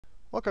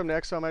Welcome to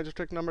Excel Magic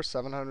Trick number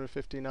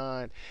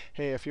 759.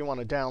 Hey, if you want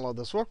to download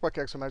this workbook,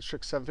 Excel Magic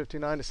Trick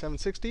 759 to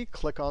 760,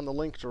 click on the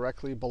link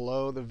directly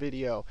below the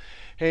video.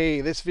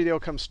 Hey, this video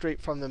comes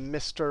straight from the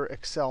Mr.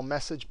 Excel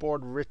message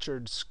board,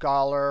 Richard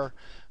Scholar.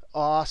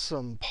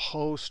 Awesome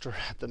poster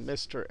at the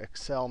Mr.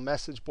 Excel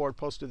message board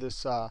posted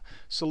this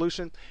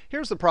solution.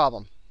 Here's the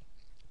problem.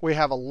 We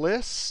have a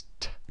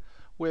list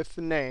with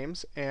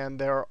names, and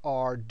there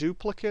are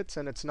duplicates,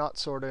 and it's not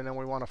sorted, and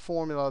we want a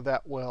formula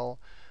that will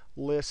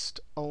list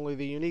only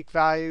the unique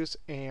values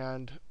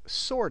and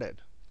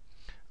sorted.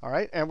 All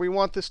right, and we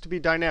want this to be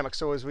dynamic.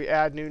 So as we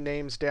add new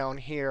names down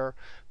here,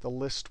 the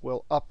list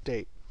will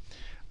update.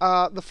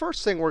 The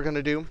first thing we're going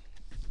to do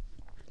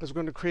is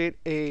we're going to create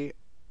a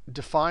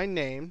defined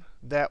name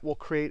that will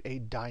create a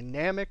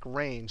dynamic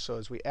range. So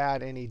as we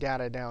add any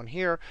data down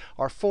here,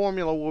 our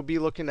formula will be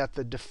looking at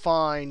the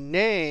defined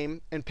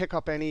name and pick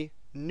up any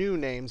new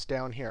names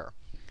down here.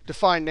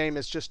 Defined name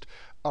is just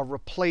a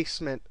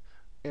replacement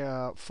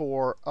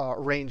for a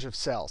range of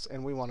cells,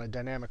 and we want a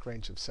dynamic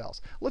range of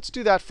cells. Let's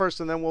do that first,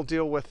 and then we'll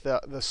deal with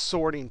the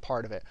sorting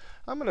part of it.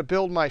 I'm going to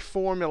build my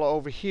formula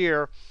over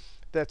here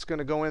that's going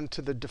to go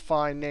into the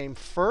defined name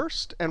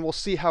first, and we'll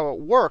see how it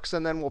works,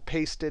 and then we'll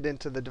paste it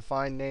into the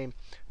defined name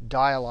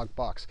dialog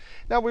box.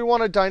 Now we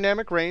want a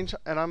dynamic range,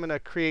 and I'm going to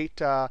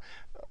create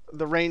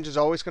the range is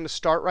always going to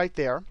start right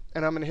there,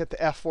 and I'm going to hit the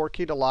F4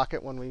 key to lock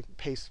it when we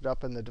paste it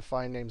up in the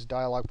defined names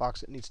dialog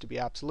box. It needs to be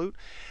absolute.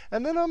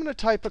 And then I'm going to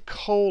type a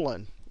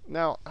colon.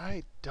 Now,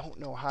 I don't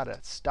know how to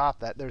stop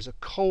that. There's a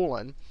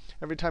colon.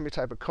 Every time you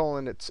type a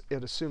colon, it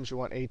assumes you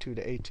want A2 to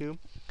A2. I'm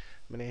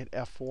going to hit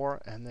F4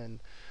 and then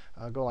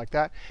go like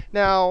that.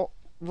 Now,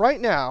 right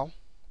now,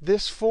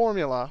 this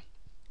formula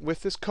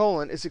with this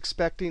colon is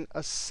expecting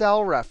a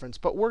cell reference,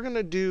 but we're going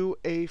to do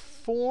a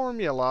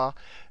formula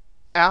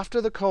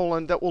after the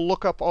colon that will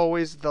look up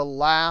always the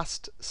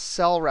last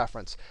cell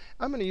reference.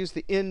 I'm going to use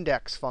the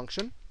index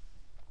function.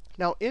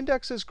 Now,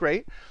 index is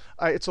great.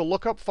 It's a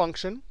lookup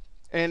function,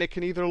 and it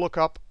can either look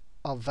up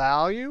a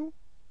value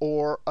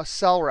or a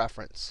cell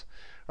reference,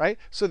 right?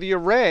 So the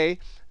array,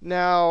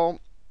 now,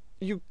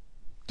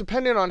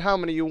 depending on how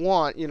many you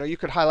want, you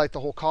could highlight the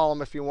whole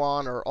column if you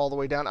want, or all the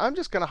way down. I'm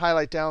just going to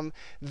highlight down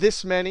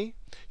this many.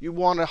 You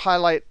want to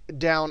highlight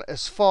down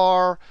as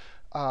far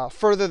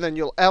further than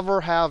you'll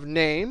ever have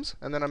names.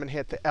 And then I'm going to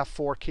hit the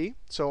F4 key.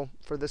 So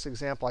for this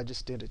example, I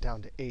just did it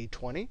down to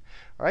A20.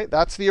 All right,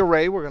 that's the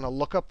array. We're going to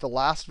look up the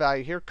last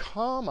value here,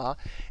 comma,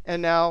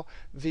 and now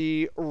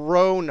the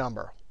row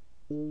number.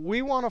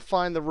 We want to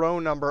find the row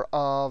number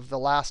of the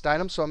last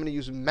item, so I'm going to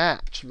use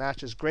match.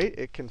 Match is great.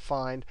 It can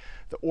find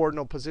the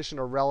ordinal position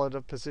or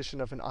relative position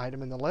of an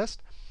item in the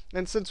list.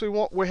 And since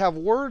we have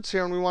words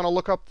here and we want to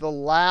look up the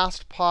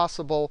last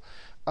possible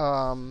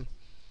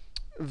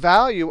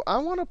value, I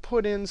want to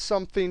put in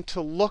something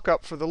to look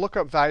up for the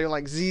lookup value,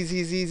 like some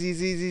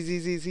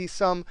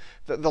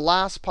the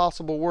last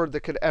possible word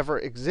that could ever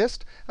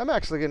exist. I'm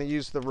actually going to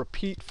use the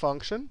repeat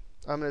function.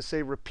 I'm going to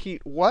say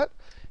repeat what,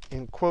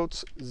 in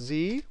quotes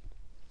z,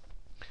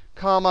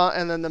 comma,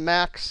 and then the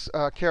max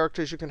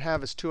characters you can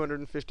have is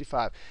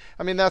 255.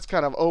 I mean, that's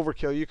kind of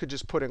overkill. You could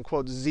just put in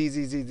quotes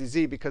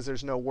z because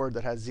there's no word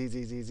that has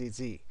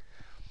z.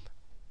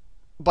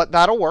 But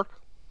that'll work.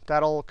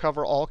 That'll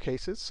cover all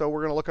cases. So we're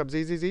going to look up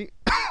z.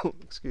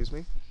 Excuse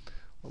me,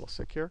 a little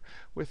sick here.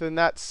 Within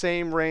that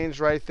same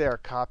range right there,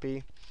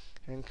 copy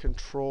and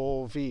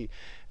Control V.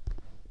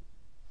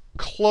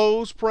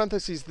 Close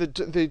parentheses.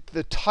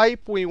 The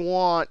type we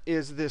want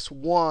is this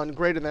 1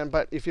 greater than,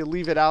 but if you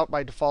leave it out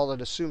by default,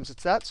 it assumes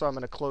it's that. So I'm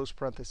going to close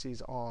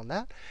parentheses on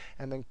that.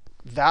 And then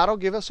that'll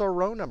give us our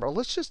row number.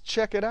 Let's just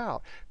check it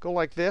out. Go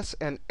like this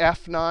and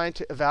F9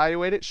 to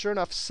evaluate it. Sure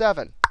enough,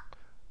 7.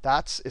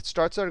 It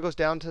starts there and goes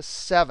down to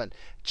 7.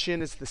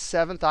 Chin is the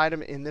 7th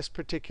item in this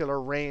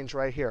particular range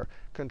right here.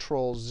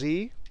 Control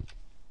Z,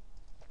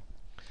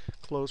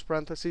 close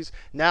parentheses.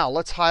 Now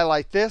let's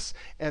highlight this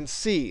and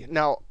see.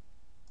 Now,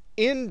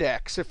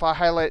 index, if I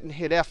highlight and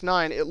hit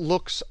F9, it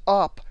looks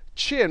up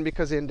chin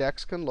because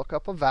index can look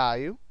up a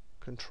value.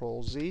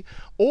 Control Z.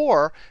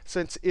 Or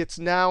since it's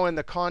now in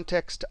the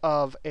context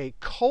of a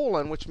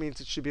colon, which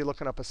means it should be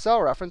looking up a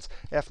cell reference,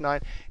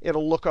 F9,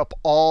 it'll look up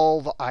all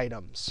the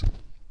items.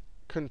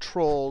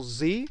 Control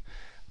Z.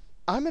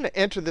 I'm going to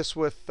enter this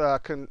with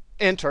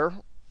enter,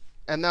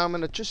 and now I'm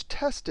going to just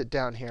test it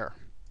down here.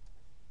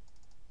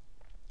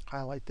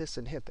 Highlight this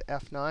and hit the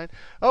F9.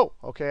 Oh,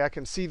 OK, I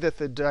can see that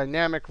the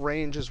dynamic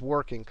range is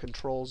working.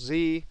 Control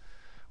Z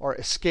or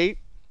escape.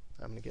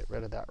 I'm going to get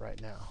rid of that right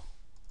now.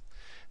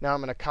 Now I'm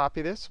going to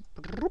copy this.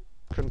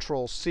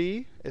 Control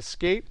C,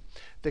 escape.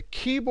 The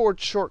keyboard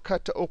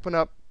shortcut to open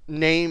up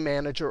Name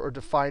Manager or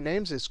Define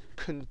Names is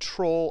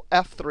Control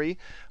F3.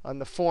 On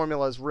the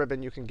formulas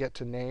ribbon, you can get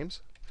to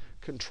names.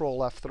 Control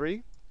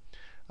F3.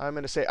 I'm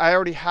going to say I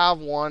already have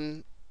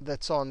one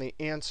that's on the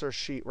answer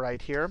sheet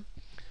right here.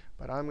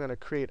 But I'm going to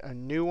create a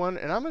new one.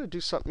 And I'm going to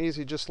do something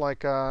easy, just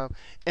like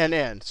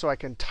NN, so I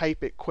can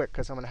type it quick,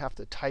 because I'm going to have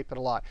to type it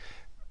a lot.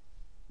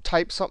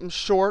 Type something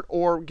short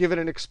or give it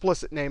an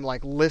explicit name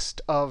like list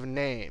of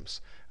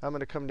names. I'm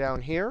going to come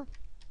down here.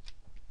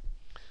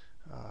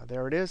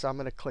 There it is. I'm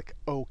going to click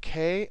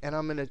OK, and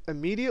I'm going to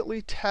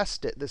immediately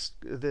test it. This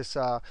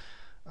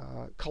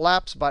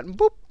collapse button,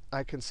 boop,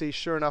 I can see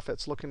sure enough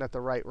it's looking at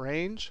the right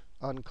range.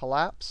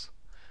 Uncollapse.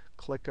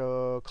 Click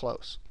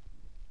close.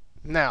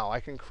 Now I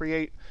can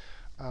create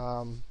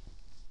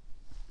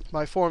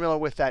my formula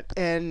with that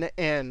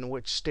NN,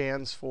 which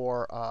stands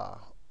for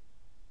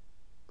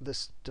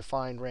this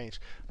defined range.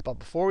 But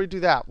before we do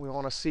that, we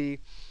want to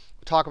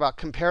talk about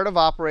comparative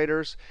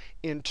operators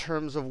in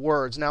terms of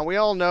words. Now, we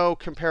all know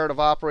comparative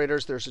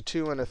operators. There's a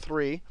 2 and a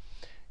 3.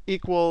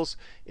 Equals,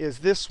 is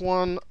this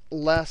one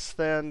less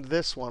than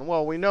this one?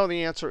 Well, we know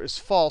the answer is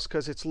false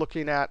because it's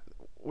looking at,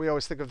 we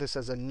always think of this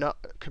as a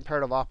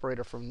comparative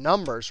operator from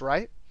numbers,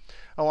 right?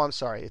 Oh, I'm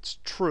sorry. It's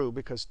true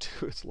because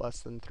 2 is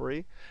less than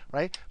 3,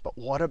 right? But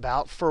what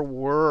about for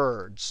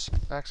words?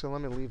 Actually,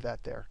 let me leave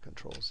that there.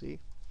 Control Z.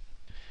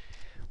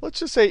 Let's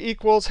just say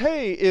equals,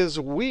 hey, is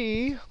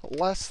we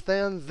less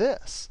than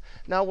this?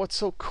 Now, what's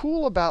so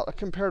cool about a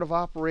comparative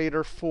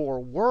operator for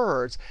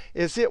words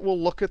is it will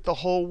look at the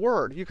whole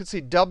word. You can see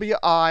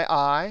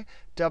W-I-I,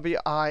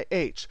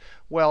 W-I-H.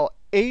 Well,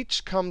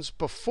 H comes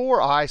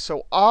before I,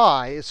 so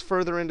I is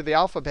further into the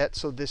alphabet.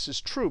 So this is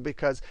true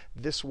because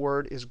this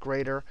word is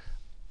greater.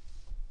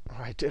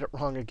 Oh, I did it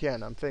wrong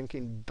again. I'm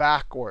thinking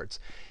backwards.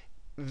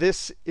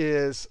 This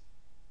is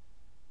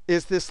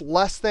this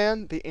less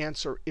than? The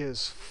answer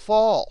is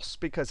false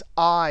because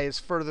I is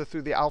further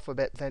through the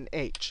alphabet than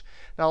H.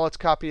 Now let's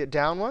copy it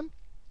down one.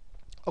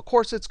 Of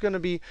course, it's going to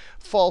be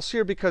false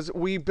here because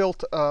we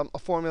built a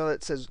formula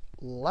that says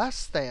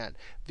less than.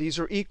 These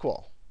are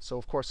equal. So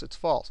of course, it's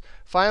false.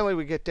 Finally,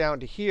 we get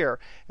down to here.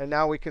 And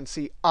now we can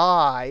see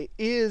I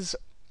is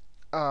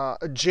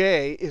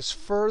J is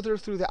further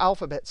through the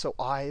alphabet, so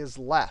I is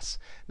less.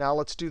 Now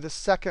let's do the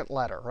second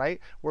letter,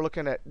 right? We're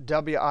looking at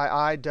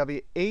W-I-I,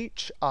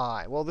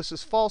 W-H-I. Well, this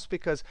is false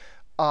because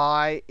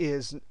I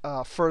is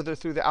further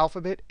through the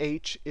alphabet.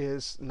 H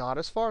is not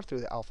as far through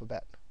the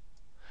alphabet.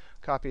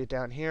 Copy it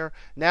down here.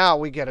 Now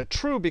we get a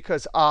true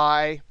because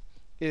I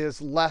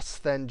is less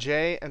than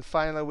J. And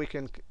finally, we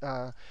can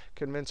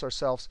convince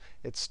ourselves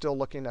it's still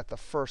looking at the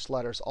first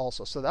letters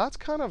also. So that's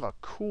kind of a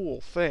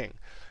cool thing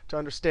to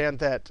understand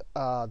that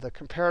the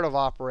comparative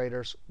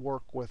operators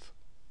work with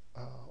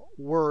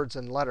words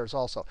and letters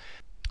also.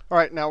 All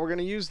right, now we're going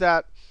to use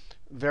that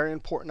very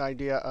important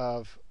idea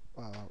of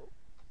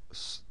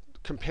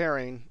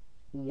comparing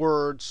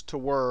words to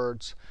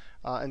words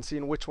and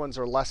seeing which ones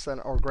are less than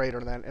or greater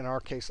than, in our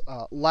case,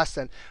 less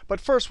than. But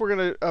first, we're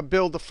going to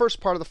build the first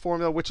part of the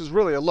formula, which is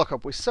really a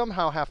lookup. We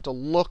somehow have to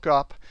look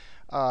up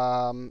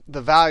the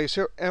values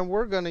here. And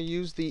we're going to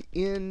use the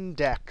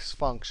index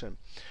function.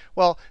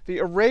 Well, the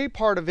array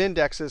part of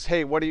index is,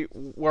 hey, where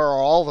are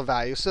all the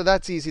values? So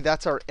that's easy.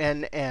 That's our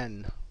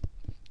NN,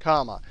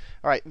 comma.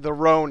 All right, the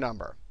row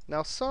number.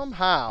 Now,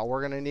 somehow,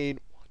 we're going to need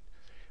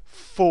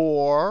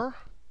 4,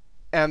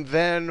 and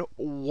then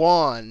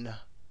 1.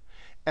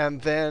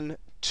 And then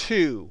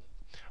 2,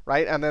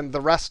 right? And then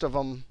the rest of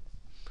them,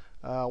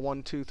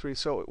 1, 2, 3.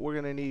 So we're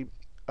going to need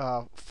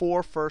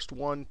 4 first,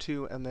 1,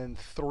 2, and then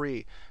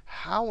 3.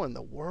 How in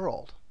the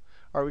world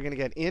are we going to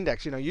get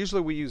index? You know,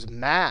 usually we use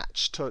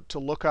match to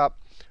look up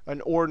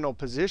an ordinal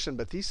position,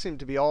 but these seem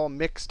to be all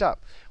mixed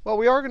up. Well,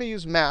 we are going to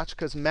use match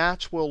because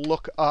match will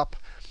look up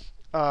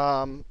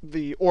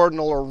the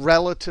ordinal or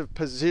relative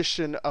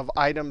position of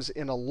items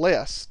in a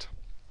list.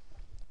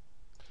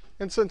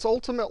 And since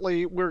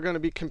ultimately we're going to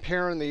be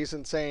comparing these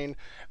and saying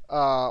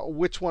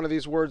which one of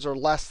these words are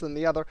less than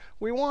the other,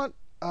 we want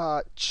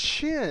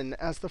chin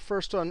as the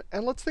first one.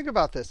 And let's think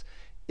about this.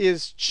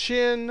 Is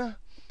chin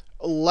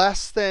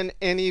less than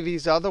any of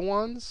these other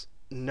ones?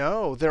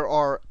 No, there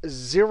are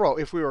 0.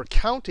 If we were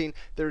counting,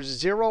 there's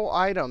 0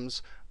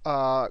 items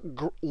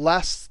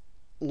less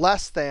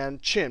than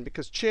chin,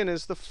 because chin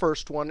is the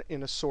first one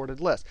in a sorted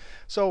list.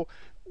 So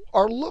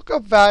our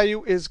lookup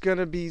value is going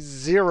to be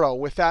 0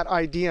 with that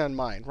idea in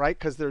mind, right?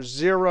 Because there's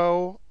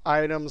 0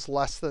 items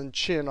less than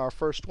chin, our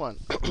first one,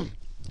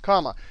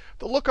 comma.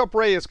 The lookup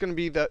array is going to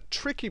be the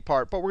tricky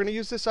part, but we're going to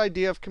use this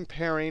idea of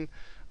comparing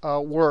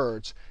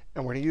words.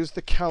 And we're going to use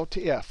the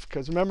COUNTIF.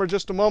 Because remember,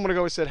 just a moment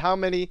ago, we said how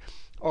many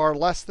are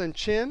less than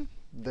chin?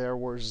 There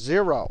were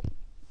 0.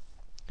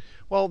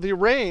 Well, the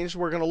range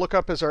we're going to look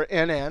up as our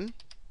NN.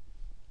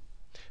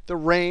 The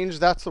range,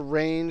 that's the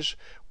range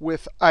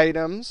with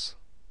items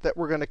that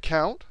we're going to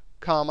count,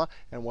 comma.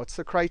 And what's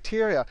the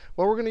criteria?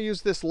 Well, we're going to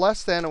use this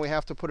less than, and we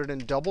have to put it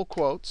in double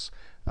quotes.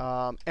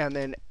 And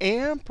then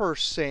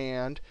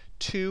ampersand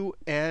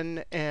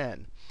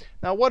 2NN.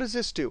 Now, what does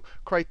this do?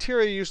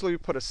 Criteria, usually we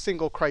put a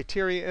single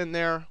criteria in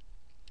there.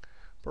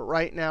 But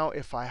right now,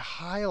 if I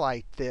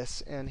highlight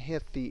this and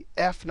hit the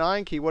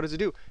F9 key, what does it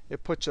do?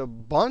 It puts a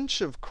bunch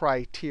of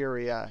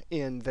criteria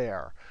in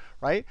there,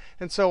 right?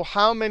 And so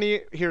how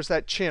many, here's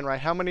that chin, right?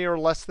 How many are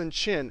less than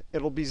chin?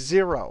 It'll be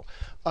 0.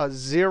 A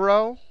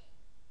 0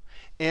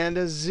 and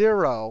a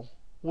 0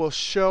 will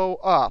show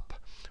up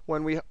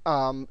when we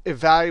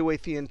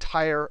evaluate the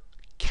entire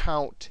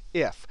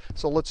COUNTIF.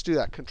 So let's do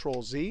that.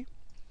 Control Z,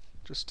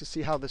 just to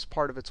see how this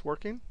part of it's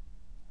working.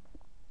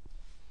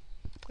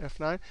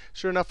 F9.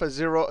 Sure enough, a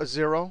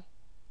 0,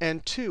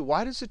 and 2.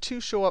 Why does a 2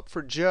 show up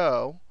for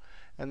Joe,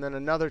 and then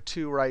another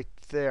 2 right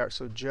there?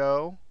 So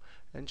Joe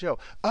and Joe.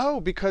 Oh,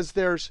 because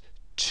there's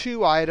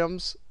 2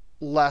 items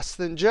less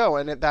than Joe,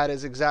 and that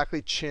is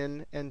exactly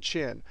Chin and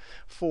Chin.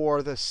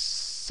 For the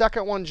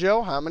second one,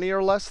 Joe, how many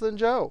are less than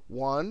Joe?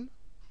 1,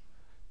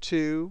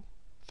 2,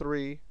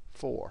 3,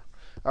 4.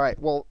 All right,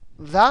 well,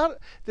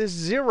 this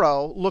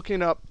 0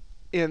 looking up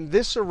in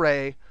this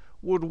array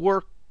would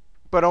work,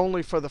 but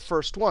only for the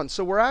first one.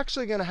 So we're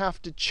actually going to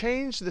have to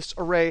change this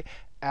array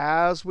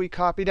as we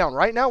copy down.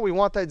 Right now, we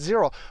want that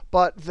 0.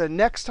 But the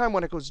next time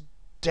when it goes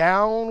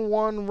down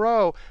 1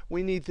 row,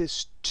 we need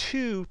this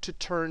 2 to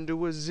turn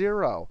to a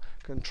 0.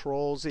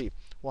 Control Z.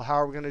 Well, how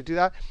are we going to do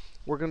that?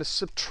 We're going to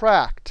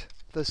subtract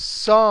the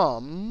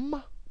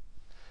sum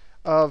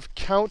of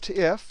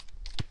COUNTIF.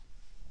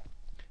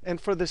 And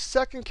for the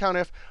second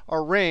COUNTIF,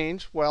 our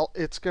range, well,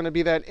 it's going to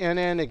be that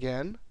NN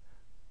again,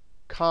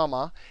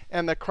 comma.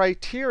 And the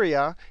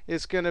criteria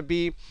is going to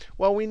be,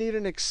 well, we need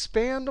an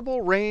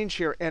expandable range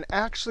here. And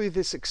actually,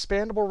 this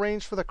expandable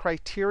range for the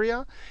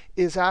criteria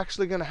is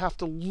actually going to have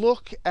to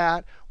look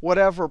at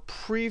whatever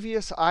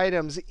previous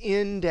items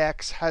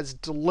index has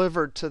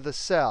delivered to the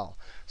cell.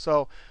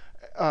 So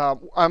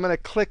I'm going to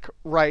click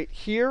right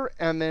here,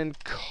 and then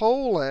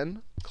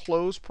colon,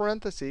 close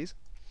parentheses.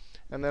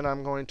 And then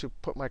I'm going to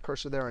put my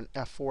cursor there in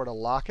F4 to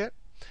lock it.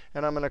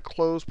 And I'm going to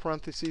close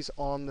parentheses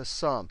on the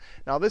sum.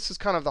 Now, this is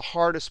kind of the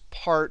hardest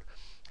part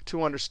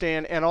to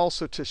understand and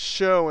also to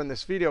show in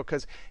this video,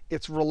 because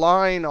it's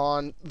relying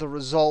on the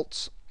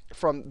results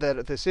from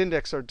that this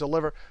index are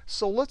delivered.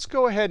 So let's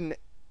go ahead and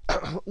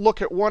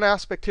look at one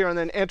aspect here and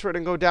then enter it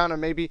and go down.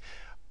 And maybe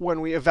when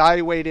we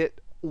evaluate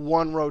it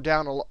 1 row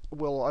down,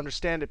 we'll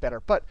understand it better.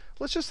 But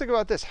let's just think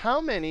about this.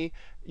 How many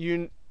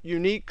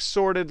unique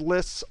sorted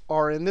lists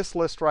are in this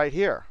list right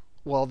here?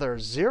 Well,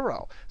 there's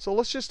 0. So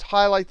let's just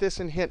highlight this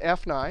and hit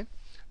F9.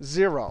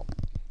 0.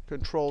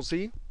 Control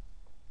Z.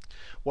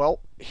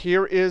 Well,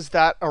 here is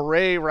that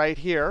array right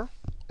here.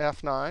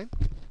 F9.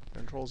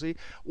 Control Z.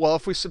 Well,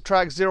 if we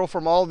subtract 0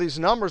 from all these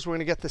numbers, we're going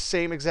to get the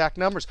same exact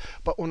numbers.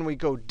 But when we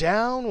go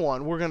down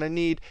 1, we're going to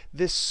need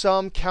this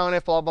sum,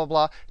 COUNTIF, blah, blah,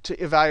 blah,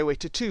 to evaluate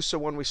to 2. So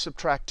when we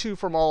subtract 2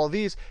 from all of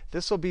these,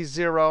 this will be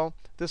 0.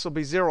 This will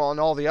be 0, and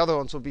all the other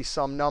ones will be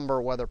some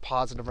number, whether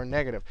positive or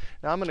negative.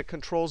 Now I'm going to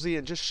Control Z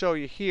and just show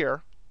you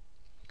here.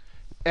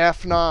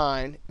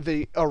 F9,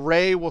 the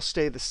array will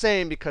stay the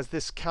same because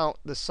this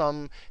the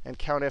sum and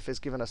COUNTIF is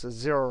giving us a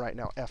 0 right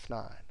now,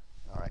 F9.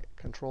 All right,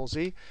 Control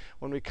Z.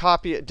 When we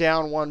copy it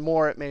down 1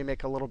 more, it may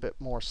make a little bit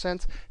more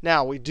sense.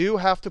 Now, we do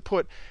have to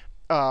put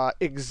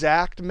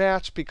exact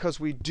match because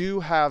we do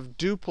have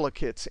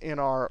duplicates in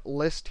our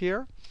list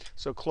here.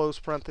 So close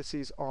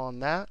parentheses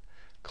on that.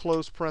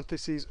 Close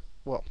parentheses.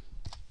 Well,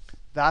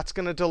 that's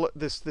going to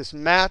this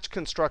match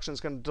construction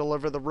is going to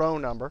deliver the row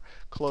number.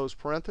 Close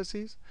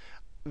parentheses.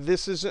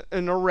 This is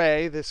an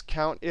array. This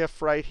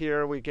COUNTIF right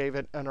here, we gave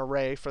it an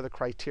array for the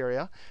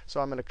criteria. So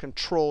I'm going to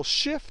Control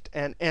Shift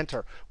and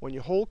Enter. When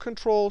you hold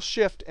Control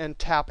Shift and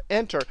tap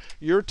Enter,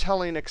 you're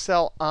telling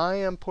Excel, I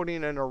am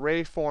putting an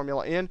array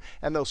formula in,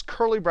 and those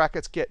curly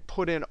brackets get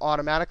put in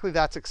automatically.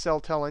 That's Excel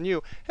telling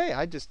you, hey,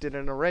 I just did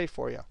an array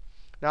for you.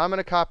 Now I'm going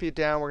to copy it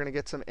down. We're going to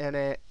get some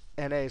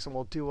NAs, and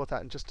we'll deal with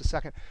that in just a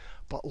second.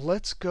 But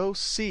let's go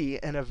see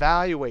and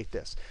evaluate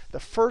this. The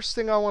first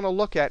thing I want to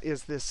look at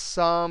is this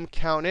sum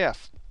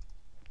COUNTIF.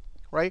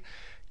 Right?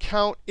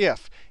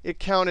 COUNTIF. It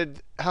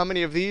counted how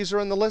many of these are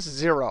in the list?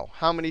 0.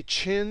 How many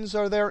chins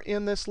are there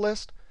in this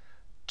list?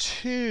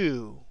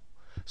 2.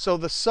 So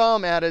the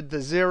sum added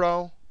the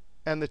 0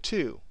 and the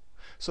 2.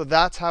 So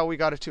that's how we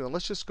got a 2. And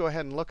let's just go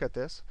ahead and look at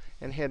this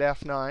and hit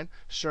F9.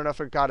 Sure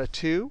enough, it got a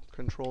 2.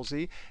 Control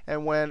Z.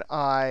 And when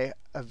I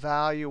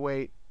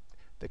evaluate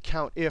the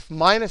COUNTIF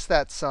minus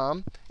that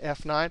sum,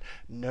 F9,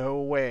 no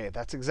way.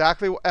 That's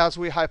exactly as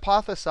we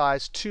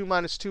hypothesized. 2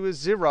 minus 2 is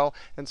 0.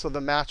 And so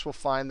the match will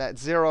find that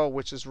 0,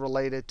 which is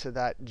related to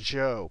that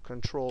Joe.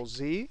 Control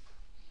Z.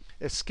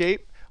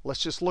 Escape. Let's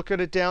just look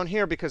at it down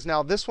here, because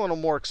now this one will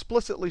more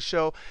explicitly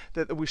show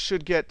that we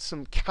should get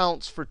some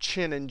counts for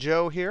Chin and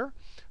Joe here.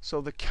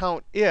 So the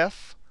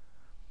COUNTIF,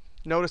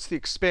 notice the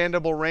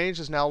expandable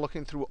range is now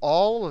looking through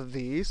all of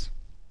these.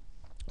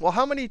 Well,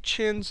 how many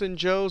Chins and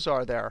Joes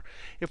are there?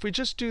 If we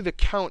just do the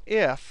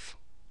COUNTIF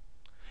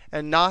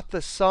and not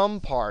the sum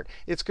part,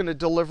 it's going to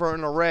deliver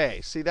an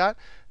array. See that?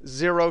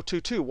 0, 2,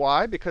 2.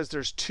 Why? Because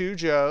there's 2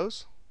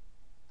 Joes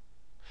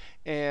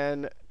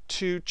and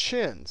 2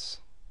 Chins.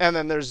 And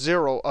then there's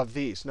 0 of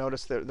these.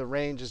 Notice the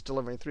range is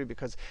delivering 3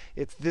 because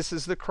this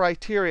is the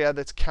criteria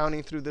that's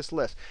counting through this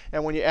list.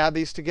 And when you add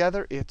these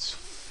together, it's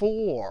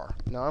 4.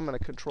 Now I'm going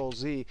to Control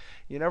Z.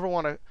 You never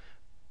want to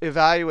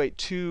evaluate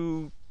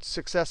 2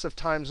 successive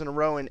times in a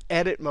row in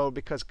edit mode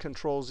because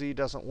Control Z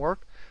doesn't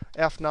work.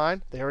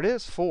 F9, there it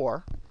is,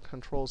 4.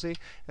 Control Z.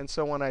 And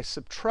so when I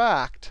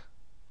subtract,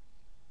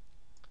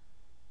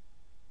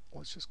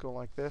 let's just go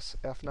like this,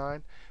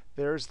 F9.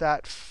 There's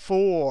that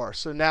 4.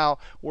 So now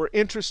we're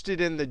interested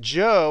in the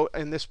Joe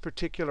in this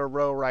particular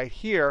row right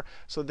here.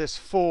 So this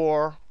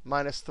 4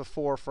 minus the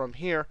 4 from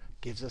here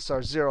gives us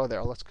our 0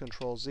 there. Let's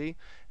Control Z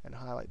and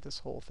highlight this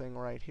whole thing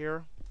right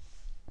here.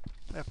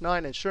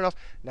 F9, and sure enough,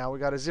 now we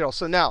got a 0.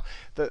 So now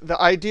the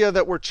idea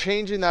that we're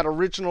changing that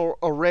original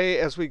array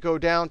as we go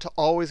down to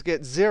always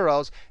get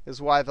zeros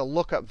is why the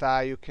lookup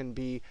value can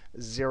be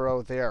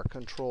 0 there.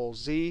 Control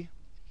Z,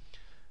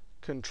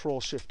 Control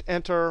Shift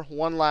Enter.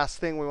 One last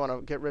thing, we want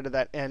to get rid of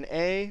that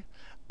NA.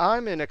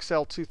 I'm in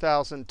Excel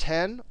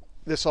 2010.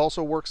 This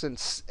also works in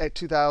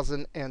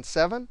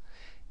 2007.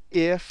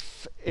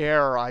 If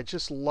error. I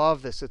just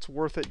love this. It's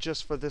worth it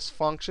just for this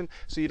function.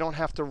 So you don't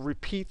have to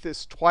repeat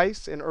this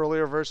twice. In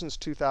earlier versions,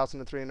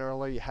 2003 and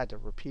earlier, you had to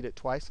repeat it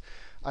twice.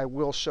 I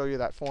will show you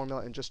that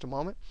formula in just a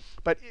moment.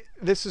 But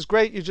this is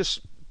great. You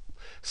just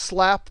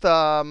slap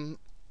the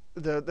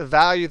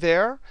value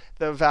there.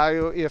 The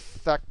value,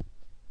 if that,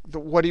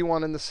 what do you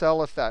want in the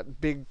cell if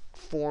that big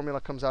formula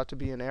comes out to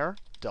be an error?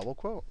 Double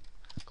quote,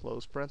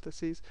 close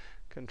parentheses,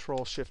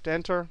 Control Shift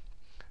Enter,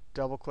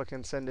 double click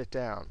and send it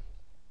down.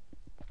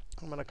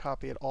 I'm going to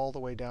copy it all the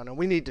way down. And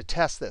we need to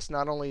test this.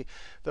 Not only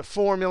the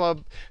formula,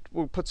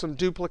 we'll put some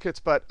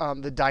duplicates, but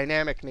the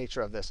dynamic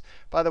nature of this.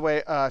 By the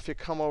way, if you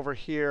come over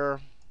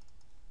here,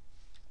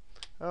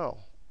 on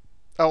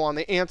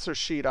the answer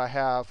sheet, I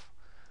have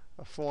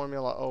a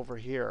formula over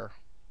here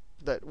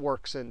that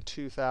works in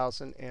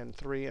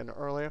 2003 and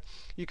earlier.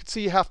 You can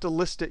see you have to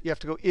list it. You have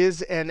to go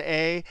is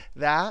NA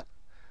that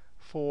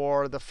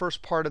for the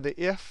first part of the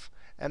if.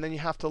 And then you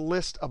have to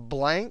list a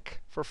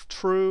blank for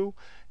true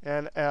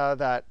and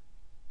that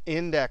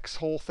index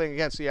whole thing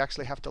again. So you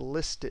actually have to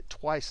list it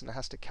twice, and it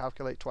has to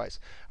calculate twice.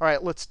 All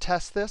right, let's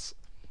test this.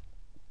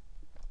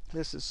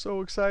 This is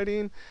so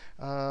exciting.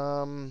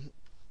 John.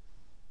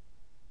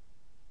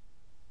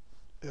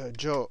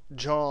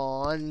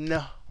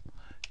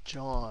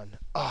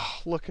 Oh,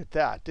 look at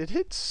that. Did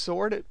it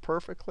sort it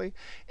perfectly?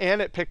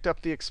 And it picked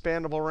up the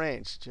expandable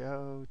range.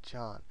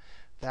 John.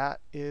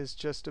 That is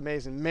just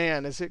amazing.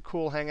 Man, is it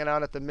cool hanging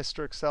out at the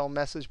Mr. Excel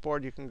message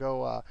board. You can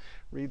go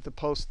read the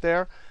post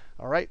there.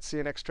 All right, see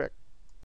you next trick.